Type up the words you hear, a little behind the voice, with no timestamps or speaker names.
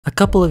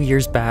couple of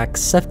years back,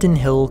 Sefton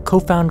Hill,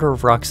 co-founder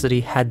of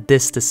Rocksteady, had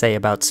this to say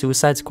about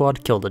Suicide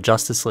Squad Kill the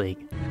Justice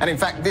League. And in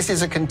fact, this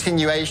is a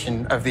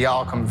continuation of the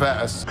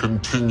Arkhamverse.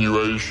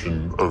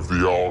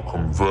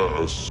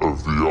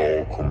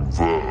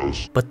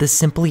 But this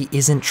simply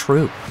isn't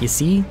true. You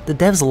see, the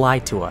devs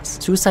lied to us.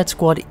 Suicide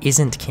Squad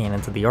isn't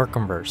canon to the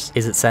Arkhamverse.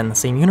 Is it set in the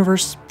same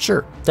universe?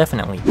 Sure,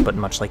 definitely. But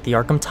much like the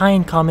Arkham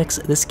tie-in comics,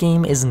 this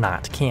game is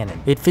not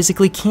canon. It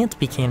physically can't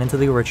be canon to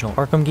the original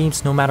Arkham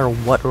games no matter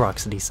what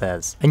Rocksteady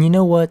says. And you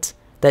know what?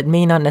 That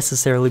may not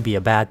necessarily be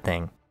a bad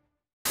thing.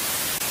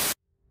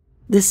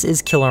 This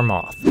is Killer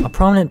Moth, a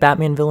prominent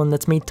Batman villain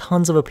that's made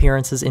tons of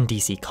appearances in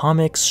DC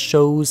comics,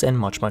 shows, and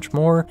much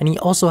more, and he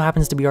also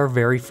happens to be our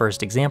very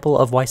first example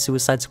of why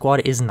Suicide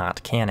Squad is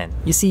not canon.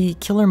 You see,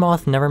 Killer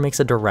Moth never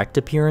makes a direct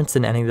appearance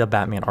in any of the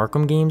Batman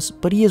Arkham games,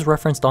 but he is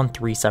referenced on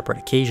 3 separate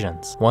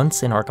occasions.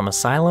 Once in Arkham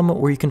Asylum,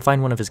 where you can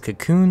find one of his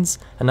cocoons,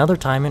 another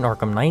time in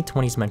Arkham Knight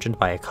when he's mentioned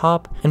by a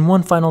cop, and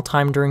one final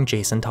time during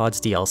Jason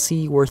Todd's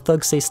DLC where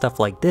thugs say stuff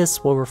like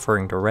this while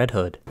referring to Red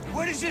Hood.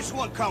 Where does this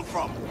one come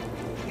from?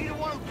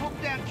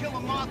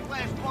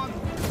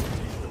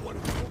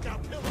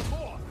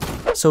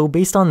 So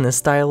based on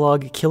this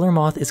dialogue, Killer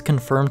Moth is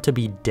confirmed to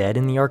be dead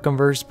in the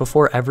Arkhamverse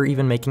before ever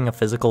even making a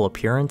physical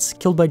appearance,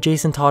 killed by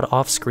Jason Todd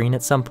off screen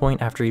at some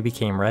point after he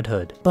became Red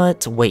Hood.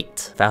 But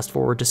wait, fast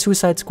forward to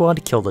Suicide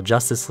Squad Kill the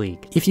Justice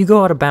League. If you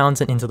go out of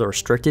bounds and into the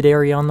restricted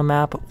area on the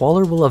map,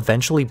 Waller will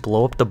eventually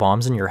blow up the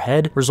bombs in your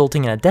head,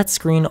 resulting in a death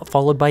screen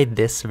followed by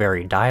this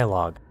very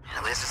dialogue.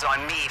 This is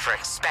on me for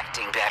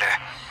expecting better.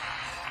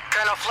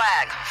 Colonel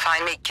Flag,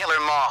 find me Killer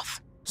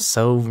Moth.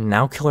 So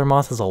now Killer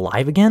Moth is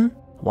alive again?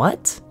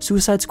 What?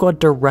 Suicide Squad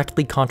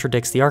directly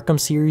contradicts the Arkham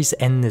series,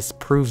 and this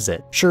proves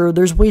it. Sure,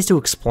 there's ways to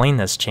explain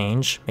this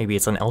change. Maybe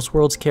it's an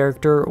Elseworlds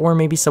character, or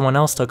maybe someone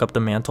else took up the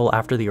mantle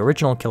after the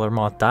original Killer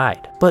Moth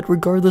died. But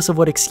regardless of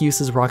what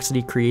excuses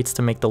Rocksteady creates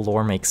to make the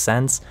lore make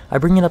sense, I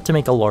bring it up to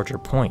make a larger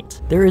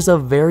point. There is a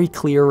very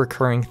clear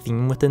recurring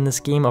theme within this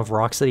game of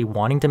Rocksteady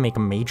wanting to make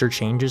major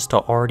changes to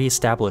already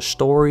established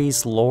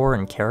stories, lore,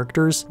 and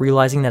characters,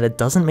 realizing that it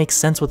doesn't make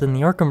sense within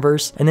the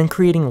Arkhamverse, and then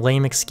creating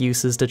lame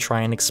excuses to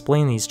try and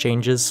explain these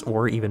changes,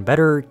 or even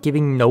better,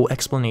 giving no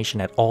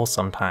explanation at all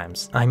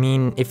sometimes. I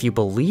mean, if you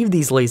believe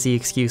these lazy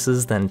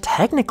excuses, then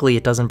technically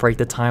it doesn't break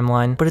the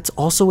timeline, but it's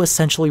also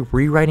essentially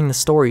rewriting the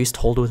stories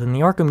told within the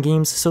Arkham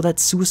games so that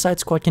Suicide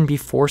Squad can be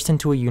forced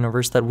into a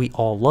universe that we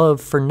all love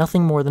for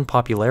nothing more than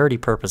popularity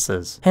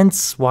purposes.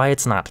 Hence why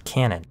it's not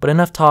canon. But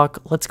enough talk,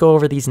 let's go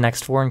over these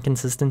next 4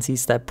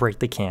 inconsistencies that break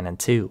the canon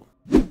too.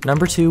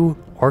 Number 2,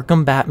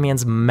 Arkham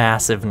Batman's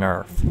massive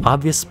nerf.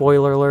 Obvious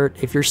spoiler alert,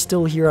 if you're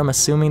still here I'm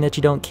assuming that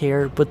you don't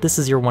care, but this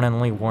is your one and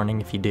only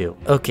warning if you do.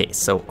 Okay,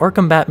 so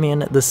Arkham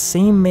Batman, the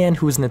same man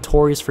who is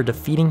notorious for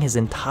defeating his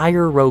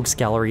entire rogues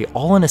gallery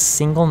all in a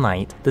single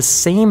night, the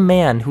same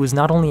man who is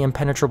not only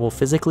impenetrable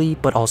physically,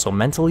 but also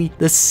mentally,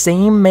 the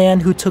same man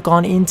who took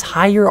on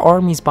entire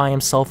armies by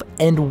himself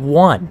and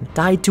won,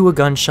 died to a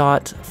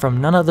gunshot from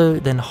none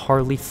other than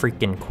Harley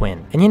freaking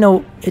Quinn. And you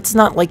know, it's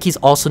not like he's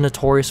also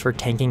notorious for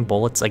tanking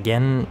bullets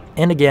again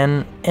and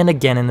again and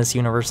again in this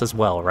universe as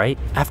well, right?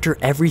 After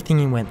everything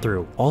he went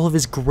through, all of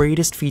his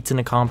greatest feats and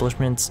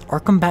accomplishments,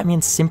 Arkham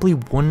Batman simply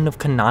wouldn't have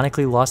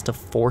canonically lost to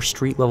 4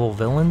 street level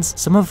villains,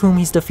 some of whom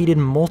he's defeated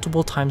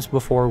multiple times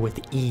before with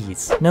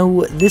ease.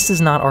 No, this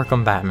is not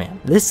Arkham Batman.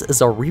 This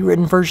is a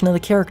rewritten version of the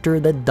character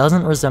that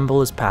doesn't resemble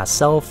his past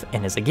self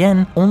and is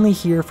again only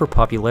here for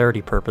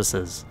popularity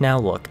purposes. Now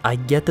look, I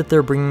get that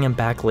they're bringing him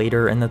back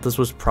later and that this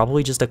was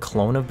probably just a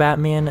clone of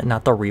Batman,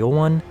 not the real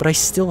one, but I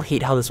still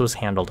hate how this was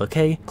handled,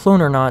 okay?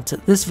 Clone or not,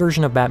 this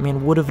version of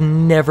Batman would have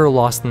never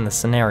lost in this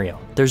scenario.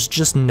 There's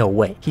just no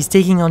way. He's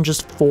taking on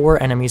just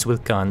 4 enemies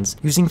with guns,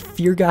 using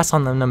fear gas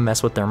on them to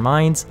mess with their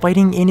minds,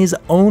 fighting in his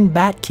own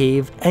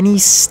Batcave, and he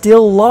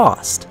still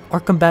lost.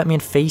 Arkham Batman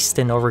faced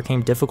and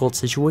overcame difficult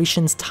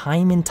situations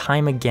time and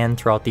time again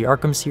throughout the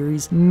Arkham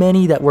series,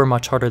 many that were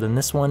much harder than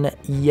this one,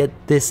 yet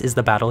this is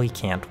the battle he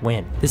can't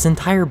win. This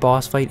entire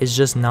boss fight is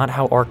just not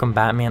how Arkham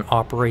Batman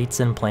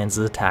operates and plans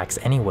his attacks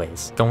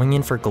anyways. Going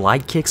in for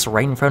glide kicks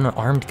right in front of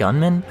armed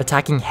gunmen,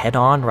 attacking head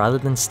on rather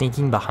than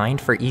sneaking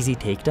behind for easy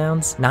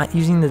takedowns, not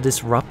using the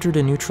Disruptor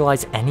to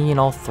neutralize any and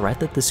all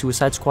threat that the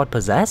Suicide Squad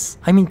possess?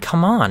 I mean,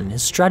 come on,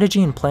 his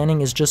strategy and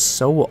planning is just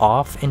so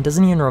off and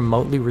doesn't even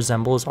remotely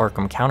resemble his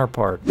Arkham counterpart.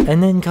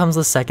 And then comes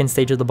the second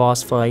stage of the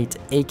boss fight,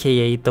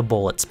 aka the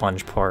bullet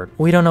sponge part.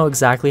 We don't know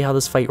exactly how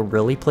this fight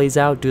really plays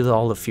out due to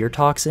all the fear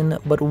toxin,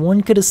 but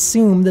one could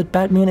assume that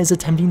Batman is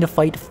attempting to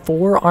fight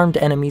 4 armed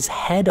enemies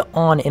head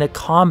on in a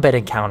combat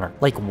encounter.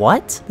 Like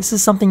what? This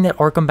is something that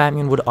Arkham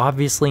Batman would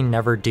obviously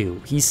never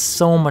do. He's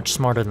so much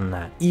smarter than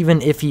that,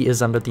 even if he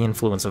is under the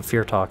influence of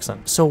fear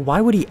toxin. So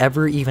why would he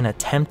ever even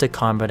attempt a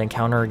combat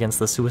encounter against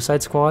the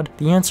Suicide Squad?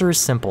 The answer is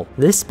simple.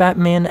 This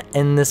Batman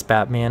and this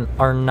Batman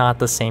are not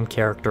the same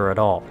character character at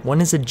all.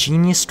 One is a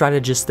genius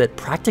strategist that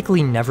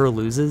practically never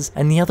loses,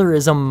 and the other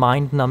is a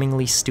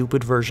mind-numbingly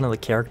stupid version of the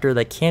character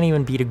that can't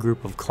even beat a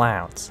group of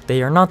clowns.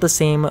 They are not the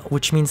same,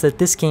 which means that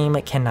this game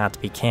cannot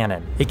be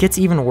canon. It gets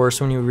even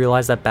worse when you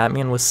realize that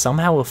Batman was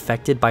somehow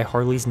affected by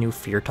Harley's new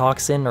fear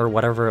toxin or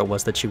whatever it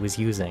was that she was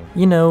using.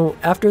 You know,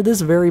 after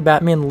this very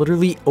Batman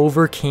literally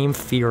overcame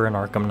fear in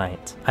Arkham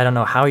Knight. I don't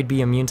know how he'd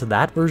be immune to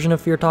that version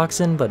of fear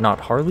toxin, but not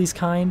Harley's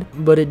kind,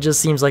 but it just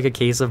seems like a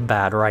case of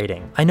bad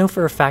writing. I know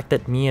for a fact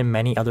that me and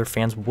many other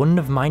fans wouldn't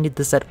have minded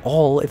this at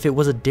all if it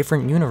was a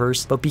different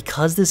universe, but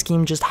because this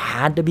game just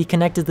had to be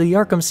connected to the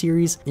Arkham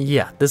series,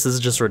 yeah, this is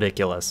just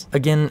ridiculous.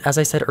 Again, as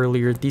I said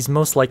earlier, these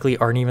most likely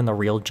aren't even the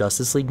real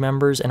Justice League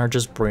members and are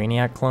just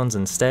Brainiac clones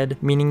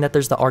instead, meaning that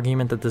there's the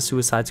argument that the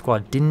Suicide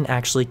Squad didn't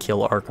actually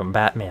kill Arkham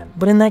Batman.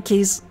 But in that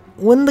case,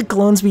 wouldn't the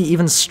clones be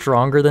even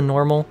stronger than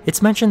normal?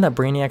 It's mentioned that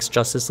Brainiac's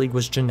Justice League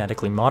was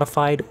genetically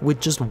modified,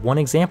 with just one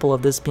example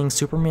of this being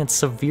Superman's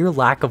severe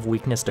lack of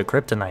weakness to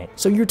kryptonite.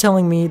 So you're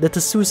telling me that the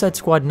Suicide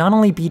Squad not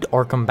only beat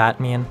Arkham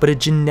Batman, but a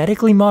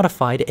genetically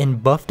modified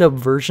and buffed up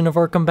version of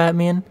Arkham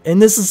Batman?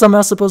 And this is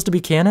somehow supposed to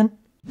be canon?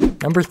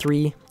 Number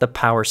 3, the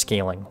power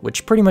scaling,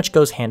 which pretty much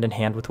goes hand in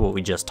hand with what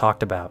we just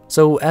talked about.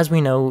 So as we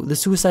know, the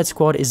Suicide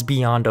Squad is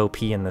beyond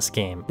OP in this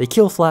game. They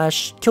kill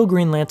Flash, kill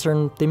Green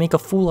Lantern, they make a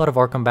fool out of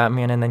Arkham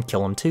Batman and then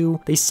kill him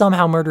too, they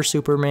somehow murder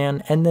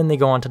Superman, and then they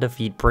go on to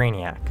defeat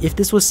Brainiac. If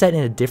this was set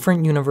in a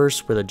different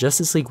universe where the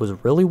Justice League was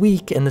really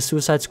weak and the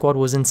Suicide Squad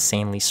was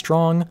insanely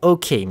strong,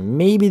 okay,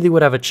 maybe they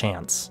would have a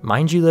chance.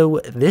 Mind you though,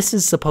 this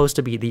is supposed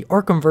to be the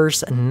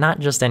Arkhamverse, not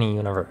just any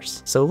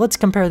universe. So let's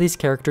compare these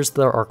characters to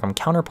their Arkham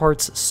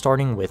counterparts,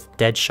 starting with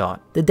Deadshot.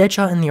 The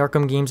Deadshot in the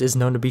Arkham games is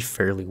known to be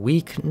fairly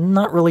weak,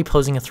 not really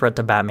posing a threat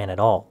to Batman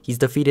at all. He's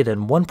defeated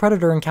in one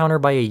Predator encounter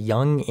by a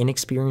young,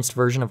 inexperienced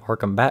version of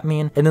Arkham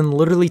Batman, and then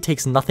literally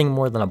takes nothing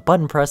more than a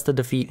button press to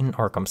defeat in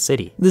Arkham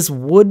City. This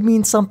would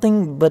mean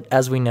something, but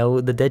as we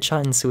know, the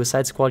Deadshot in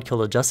Suicide Squad Kill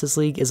the Justice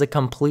League is a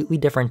completely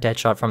different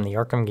Deadshot from the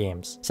Arkham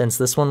games. Since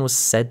this one was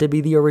said to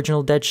be the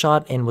original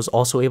Deadshot and was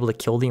also able to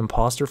kill the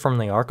imposter from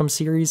the Arkham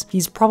series,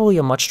 he's probably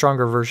a much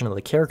stronger version of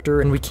the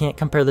character, and we can't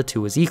compare the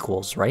two as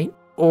equals, right?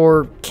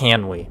 Or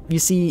can we? You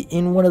see,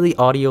 in one of the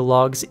audio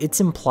logs,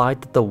 it's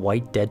implied that the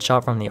white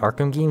Deadshot from the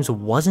Arkham games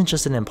wasn't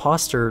just an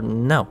imposter,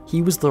 no,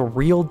 he was the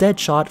real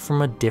Deadshot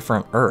from a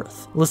different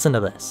Earth. Listen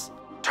to this.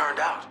 Turned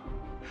out,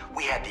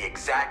 we had the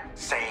exact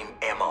same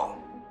MO.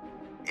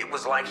 It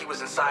was like he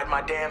was inside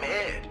my damn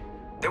head.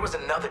 There was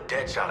another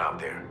Deadshot out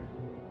there.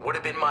 Would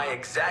have been my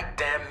exact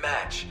damn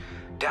match,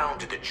 down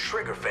to the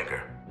trigger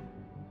finger,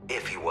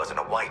 if he wasn't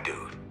a white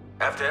dude.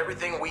 After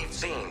everything we've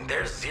seen,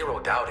 there's zero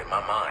doubt in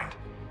my mind.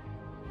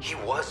 He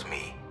was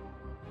me,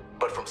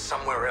 but from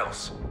somewhere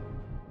else,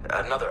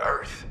 another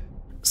Earth.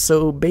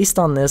 So based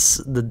on this,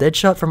 the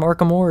Deadshot from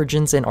Arkham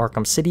Origins and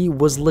Arkham City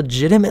was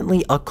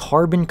legitimately a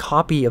carbon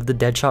copy of the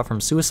Deadshot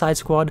from Suicide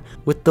Squad,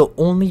 with the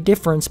only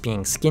difference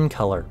being skin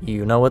color.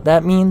 You know what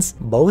that means?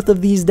 Both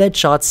of these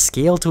Deadshots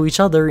scale to each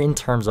other in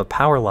terms of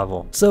power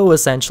level. So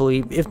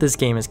essentially, if this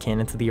game is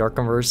canon to the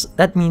Arkhamverse,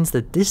 that means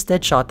that this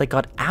Deadshot that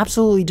got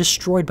absolutely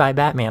destroyed by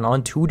Batman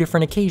on 2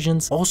 different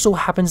occasions also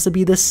happens to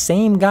be the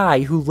same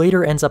guy who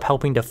later ends up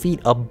helping defeat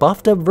a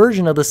buffed up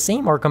version of the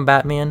same Arkham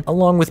Batman,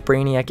 along with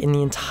Brainiac in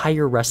the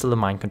entire rest of the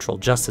mind-controlled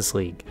Justice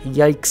League.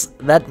 Yikes,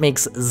 that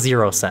makes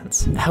 0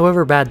 sense.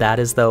 However bad that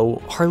is though,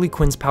 Harley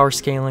Quinn's power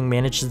scaling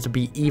manages to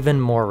be even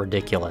more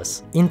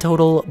ridiculous. In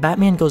total,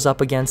 Batman goes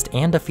up against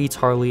and defeats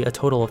Harley a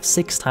total of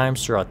 6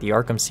 times throughout the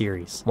Arkham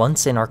series.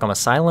 Once in Arkham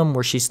Asylum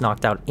where she's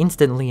knocked out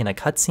instantly in a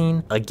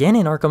cutscene, again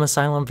in Arkham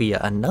Asylum via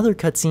another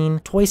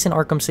cutscene, twice in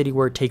Arkham City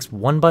where it takes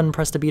 1 button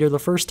press to beat her the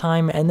first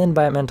time and then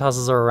Batman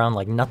tosses her around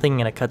like nothing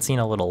in a cutscene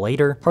a little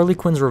later, Harley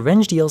Quinn's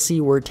Revenge DLC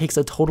where it takes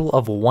a total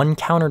of 1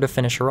 counter to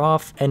finish her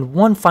off, and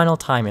one final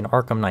time in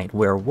Arkham Knight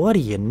where, what do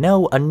you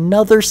know,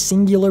 another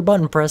singular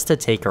button press to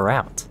take her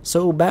out.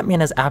 So Batman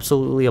has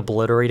absolutely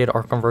obliterated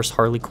Arkhamverse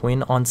Harley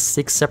Quinn on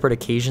 6 separate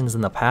occasions in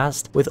the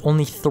past, with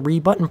only 3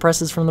 button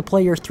presses from the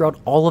player throughout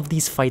all of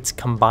these fights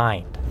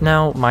combined.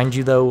 Now, mind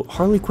you though,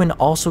 Harley Quinn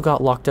also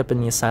got locked up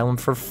in the Asylum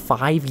for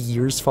 5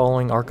 years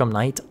following Arkham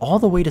Knight, all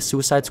the way to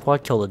Suicide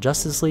Squad Kill the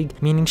Justice League,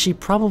 meaning she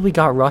probably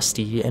got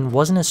rusty and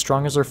wasn't as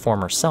strong as her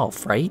former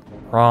self, right?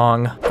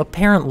 Wrong.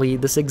 Apparently,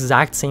 this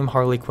exact same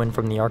Harley Quinn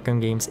from the Arkham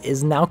games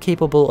is now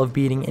capable of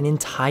beating an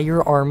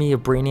entire army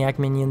of Brainiac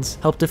minions,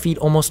 help defeat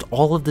almost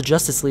all of the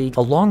Justice League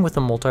along with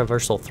a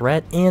multiversal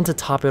threat, and to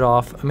top it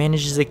off,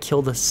 manages to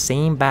kill the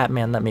same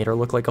Batman that made her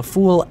look like a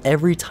fool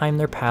every time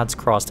their paths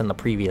crossed in the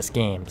previous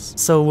games.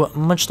 So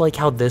much like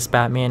how this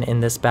Batman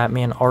and this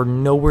Batman are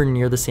nowhere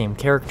near the same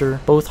character,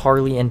 both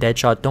Harley and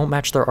Deadshot don't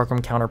match their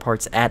Arkham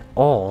counterparts at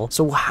all,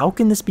 so how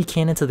can this be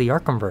canon to the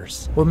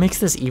Arkhamverse? What makes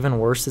this even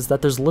worse is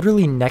that there's literally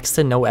literally next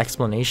to no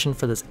explanation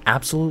for this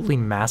absolutely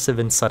massive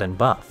and sudden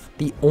buff.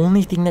 The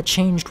only thing that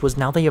changed was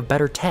now they have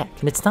better tech,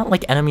 and it's not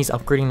like enemies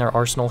upgrading their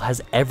arsenal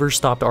has ever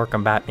stopped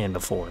Arkham Batman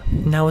before.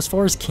 Now, as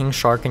far as King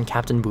Shark and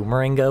Captain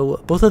Boomerang go,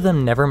 both of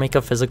them never make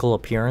a physical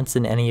appearance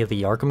in any of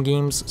the Arkham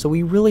games, so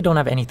we really don't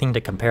have anything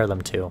to compare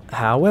them to.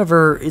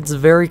 However, it's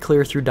very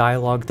clear through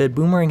dialogue that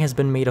Boomerang has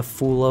been made a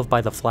fool of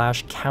by the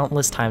Flash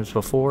countless times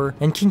before,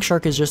 and King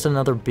Shark is just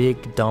another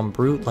big, dumb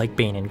brute like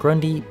Bane and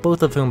Grundy,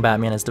 both of whom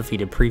Batman has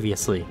defeated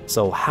previously.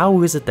 So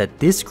how is it that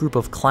this group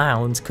of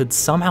clowns could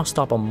somehow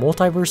stop a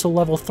multiversal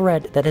level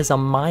threat that has a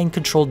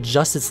mind-controlled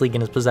Justice League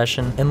in its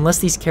possession unless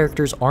these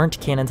characters aren't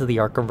canon to the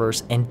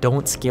Arkhamverse and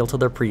don't scale to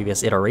their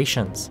previous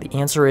iterations? The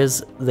answer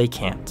is, they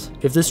can't.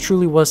 If this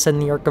truly was set in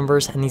the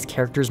Arkhamverse and these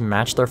characters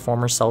matched their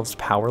former selves'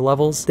 power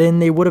levels, then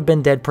they would have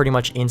been dead pretty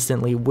much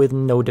instantly with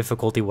no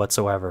difficulty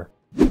whatsoever.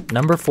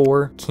 Number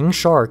 4, King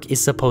Shark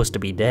is supposed to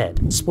be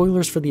dead.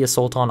 Spoilers for the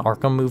Assault on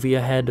Arkham movie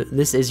ahead,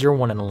 this is your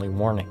one and only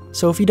warning.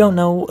 So if you don't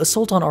know,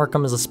 Assault on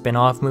Arkham is a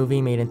spin-off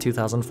movie made in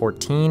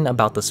 2014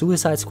 about the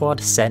Suicide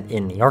Squad set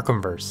in the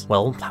Arkhamverse.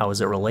 Well, how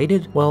is it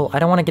related? Well, I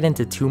don't want to get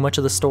into too much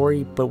of the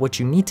story, but what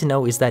you need to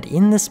know is that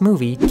in this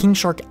movie, King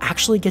Shark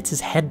actually gets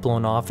his head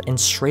blown off and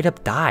straight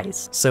up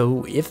dies.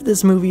 So if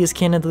this movie is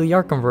canon to the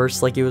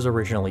Arkhamverse like it was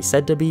originally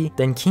said to be,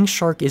 then King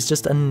Shark is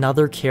just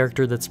another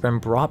character that's been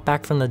brought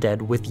back from the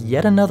dead with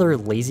yet another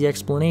lazy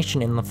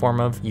explanation in the form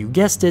of, you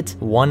guessed it,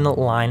 one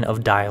line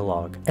of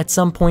dialogue. At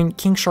some point,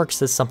 King Shark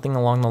says something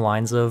along the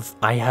lines of,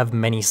 "I have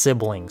many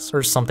siblings,"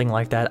 or something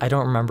like that, I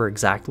don't remember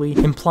exactly,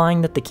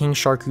 implying that the King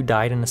Shark who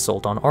died in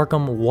Assault on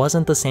Arkham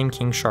wasn't the same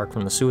King Shark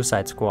from the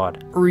Suicide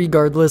Squad.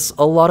 Regardless,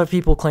 a lot of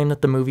people claim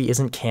that the movie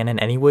isn't canon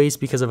anyways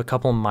because of a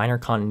couple minor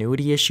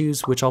continuity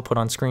issues, which I'll put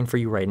on screen for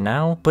you right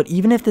now, but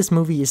even if this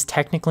movie is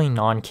technically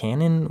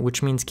non-canon,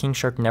 which means King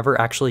Shark never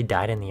actually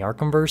died in the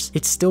Arkhamverse,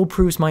 it still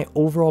proves my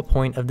overall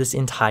point of this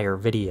entire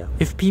video.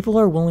 If people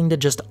are willing to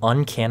just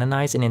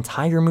uncanonize an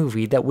entire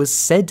movie that was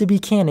said to be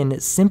canon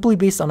simply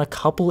based on a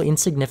couple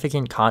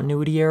insignificant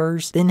continuity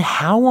errors, then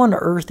how on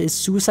earth is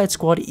Suicide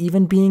Squad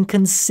even being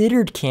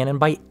considered canon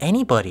by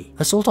anybody?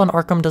 Assault on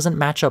Arkham doesn't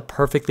match up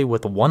perfectly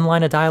with one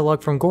line of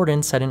dialogue from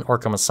Gordon said in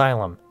Arkham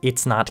Asylum.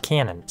 It's not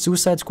canon.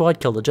 Suicide Squad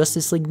Kill the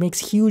Justice League makes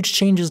huge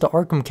changes to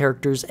Arkham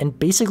characters and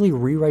basically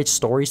rewrites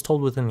stories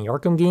told within the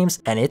Arkham games,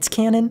 and it's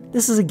canon?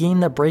 This is a game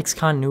that breaks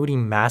continuity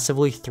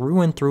massively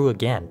through and through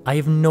again. I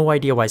have no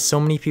idea why so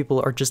many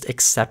people are just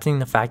accepting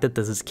the fact that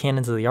this is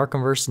canon to the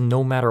Arkhamverse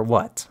no matter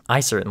what.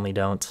 I certainly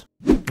don't.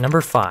 Number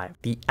 5,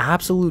 the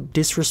absolute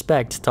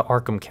disrespect to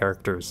Arkham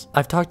characters.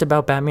 I've talked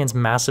about Batman's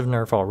massive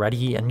nerf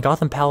already, and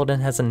Gotham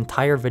Paladin has an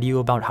entire video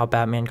about how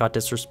Batman got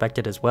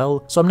disrespected as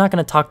well, so I'm not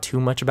going to talk too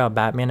much about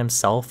Batman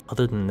himself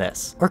other than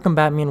this. Arkham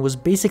Batman was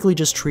basically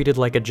just treated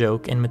like a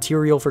joke and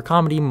material for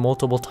comedy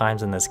multiple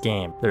times in this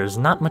game. There's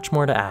not much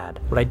more to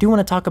add. What I do want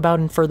to talk about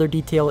in further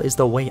detail is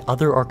the way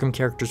other Arkham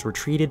characters were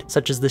treated,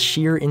 such as the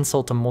sheer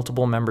insult to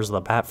multiple members of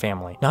the Bat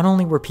family. Not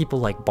only were people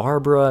like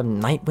Barbara,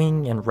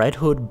 Nightwing, and Red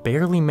Hood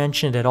barely mentioned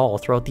at all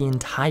throughout the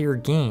entire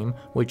game,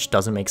 which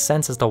doesn't make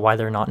sense as to why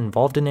they're not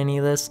involved in any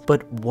of this,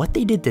 but what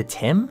they did to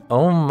Tim?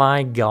 Oh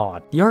my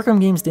god. The Arkham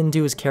games didn't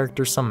do his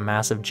character some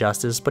massive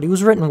justice, but he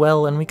was written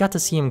well and we got to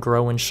see him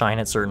grow and shine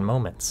at certain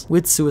moments.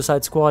 With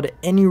Suicide Squad,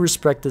 any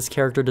respect this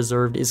character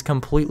deserved is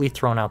completely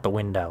thrown out the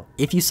window.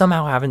 If you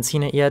somehow haven't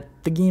seen it yet,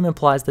 the game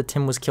implies that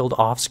Tim was killed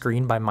off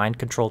screen by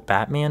mind-controlled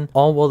Batman,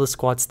 all while the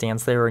squad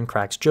stands there and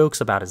cracks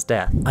jokes about his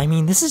death. I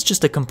mean, this is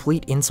just a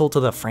complete insult to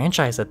the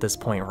franchise at this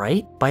point,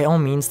 right? By all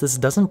means, this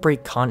doesn't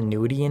break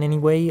continuity in any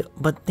way,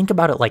 but think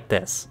about it like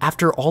this.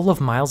 After all of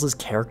Miles'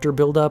 character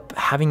build-up,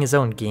 having his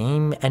own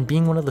game, and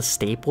being one of the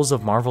staples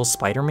of Marvel's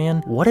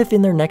Spider-Man, what if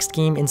in their next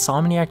game,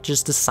 Insomniac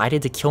just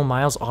decided to kill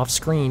Miles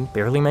off-screen,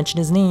 barely mention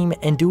his name,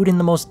 and do it in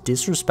the most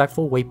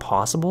disrespectful way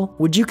possible?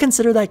 Would you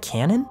consider that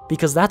canon?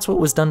 Because that's what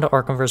was done to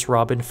Arkhamverse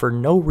Robin for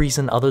no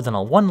reason other than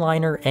a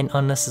one-liner and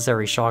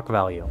unnecessary shock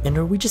value. And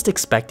are we just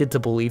expected to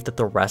believe that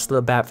the rest of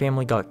the Bat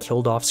family got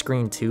killed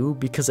off-screen too?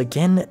 Because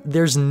again,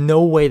 there's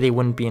no way they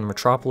wouldn't be in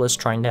Metropolis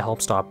trying to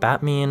help stop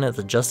Batman,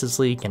 the Justice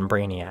League, and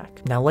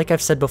Brainiac. Now, like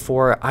I've said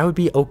before, I would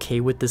be okay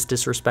with this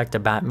disrespect to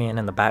Batman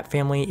and the Bat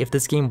family if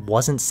this game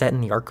wasn't set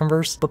in the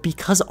Arkhamverse, but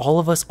because all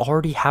of us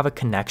already have a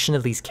connection to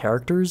these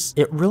characters,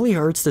 it really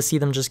hurts to see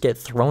them just get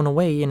thrown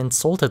away and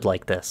insulted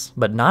like this.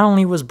 But not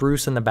only was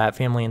Bruce and the Bat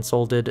family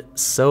insulted,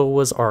 so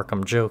was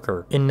Arkham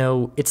Joker. And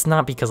no, it's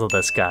not because of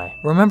this guy.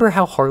 Remember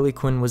how Harley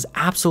Quinn was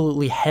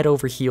absolutely head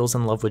over heels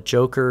in love with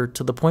Joker,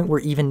 to the point where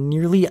even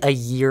nearly a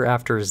year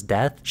after his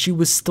death, she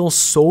was still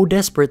so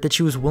desperate that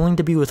she was willing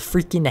to be with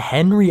freaking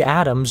Henry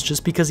Adams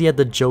just because he had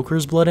the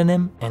Joker's blood in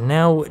him? And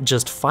now,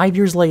 just 5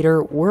 years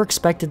later, we're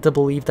expected to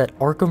believe that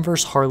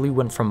Arkhamverse Harley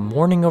went from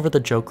mourning over the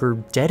Joker,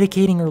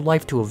 dedicating her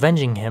life to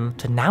avenging him,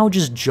 to now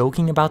just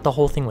joking about the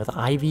whole thing with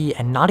Ivy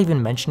and not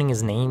even mentioning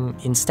his name,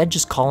 instead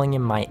just calling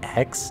him my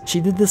ex.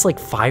 She did this like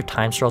 5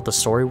 times throughout the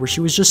story where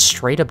she was just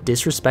straight up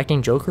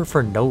disrespecting Joker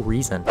for no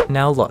reason.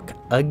 Now look,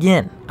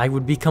 again, I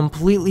would be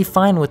completely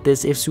fine with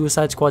this if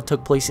Suicide Squad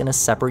took place in a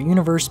separate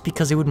universe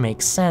because it would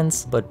make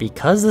sense, but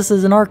because this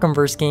is an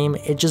Arkhamverse game,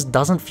 it just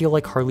doesn't feel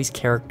like Harley's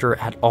character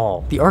at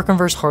all. The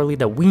Arkhamverse Harley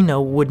that we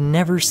know would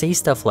never say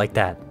stuff like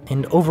that.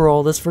 And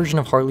overall, this version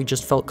of Harley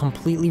just felt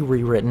completely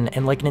rewritten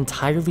and like an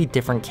entirely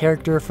different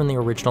character from the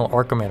original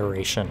Arkham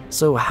iteration.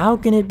 So how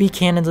can it be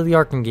canon to the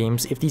Arkham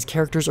games if these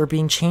characters are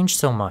being changed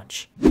so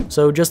much?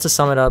 So just to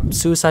sum it up,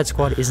 Suicide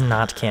Squad is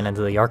not canon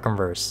to the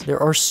Arkhamverse.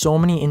 There are so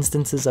many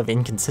instances of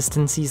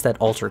inconsistencies that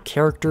alter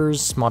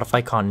characters,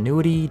 modify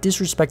continuity,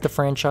 disrespect the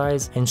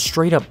franchise, and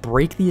straight up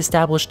break the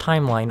established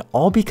timeline,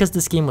 all because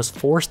this game was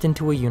forced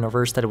into a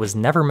universe that it was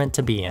never meant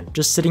to be in.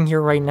 Just sitting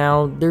here right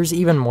now, there's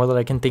even more that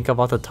I can think of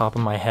off the top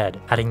of my head,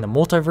 adding the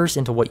multiverse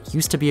into what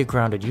used to be a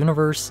grounded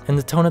universe, and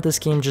the tone of this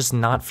game just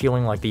not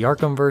feeling like the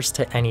Arkhamverse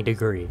to any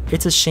degree.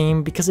 It's a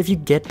shame because if you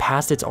get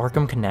past its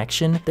Arkham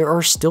connection, there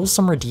are still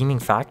some redeeming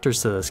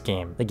factors to this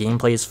game. The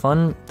gameplay is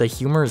fun, the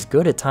humor is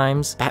good at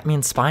times,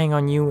 Batman spying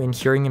on you and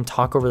hearing him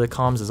talk over the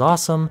comms is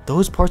awesome.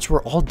 Those parts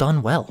were all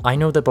done well. I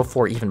know that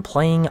before even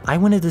playing, I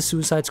went into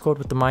Suicide Squad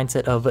with the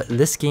mindset of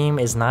this game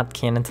is not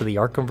canon to the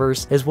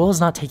Arkhamverse, as well as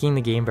not taking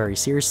the game very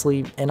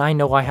seriously, and I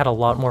know I had a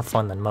lot more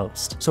fun than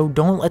most. So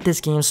don't let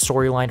this game's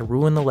storyline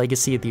ruin the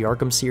legacy of the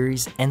Arkham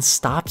series, and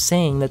stop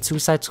saying that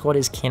Suicide Squad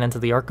is canon to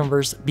the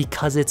Arkhamverse,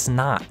 because it's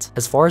not.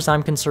 As far as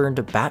I'm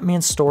concerned,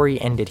 Batman's story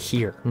ended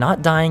here,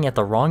 not dying at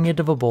the wrong end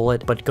of a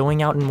bullet, but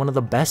going out in one of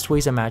the best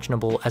ways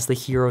imaginable as the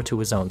hero to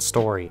his own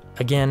story.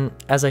 Again,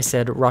 as I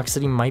said,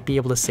 Rocksteady might be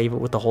able to save it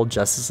with the whole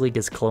Justice League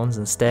as clones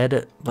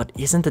instead, but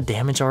isn't the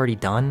damage already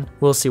done?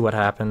 We'll see what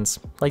happens.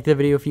 Like the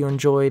video if you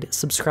enjoyed,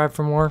 subscribe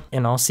for more,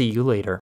 and I'll see you later.